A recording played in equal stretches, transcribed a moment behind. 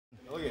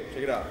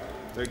Check it out.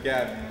 They're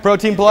Gab.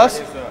 Protein Plus?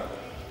 His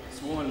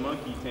swollen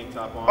monkey tank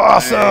top on.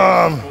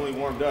 Awesome. He's fully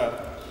warmed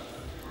up,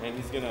 and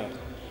he's gonna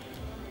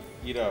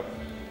eat a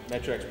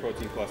Metrex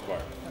Protein Plus bar.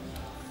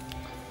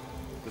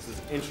 This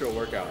is intro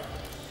workout.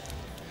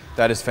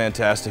 That is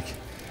fantastic.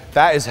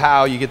 That is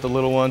how you get the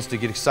little ones to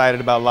get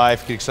excited about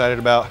life, get excited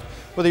about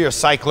whether you're a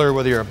cycler,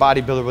 whether you're a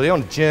bodybuilder, whether you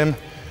own a gym,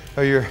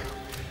 or you're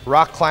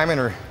rock climbing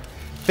or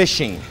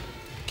fishing.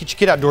 Get your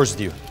kid outdoors with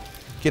you.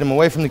 Get them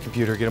away from the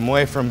computer, get them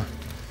away from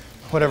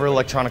whatever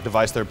electronic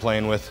device they're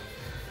playing with.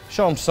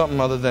 Show them something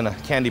other than a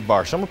candy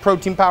bar. Show them a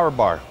protein power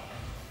bar.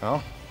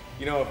 Oh.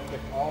 You know,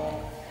 if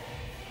all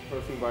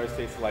protein bars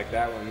tasted like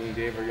that when me and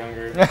Dave were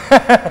younger,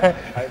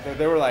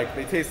 they were like,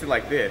 they tasted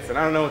like this, and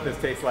I don't know what this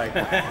tastes like.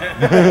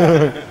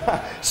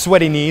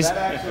 Sweaty knees.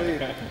 That actually,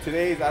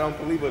 today's, I don't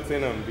believe what's in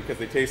them because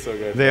they taste so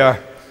good. They are.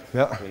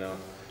 Yeah. You know.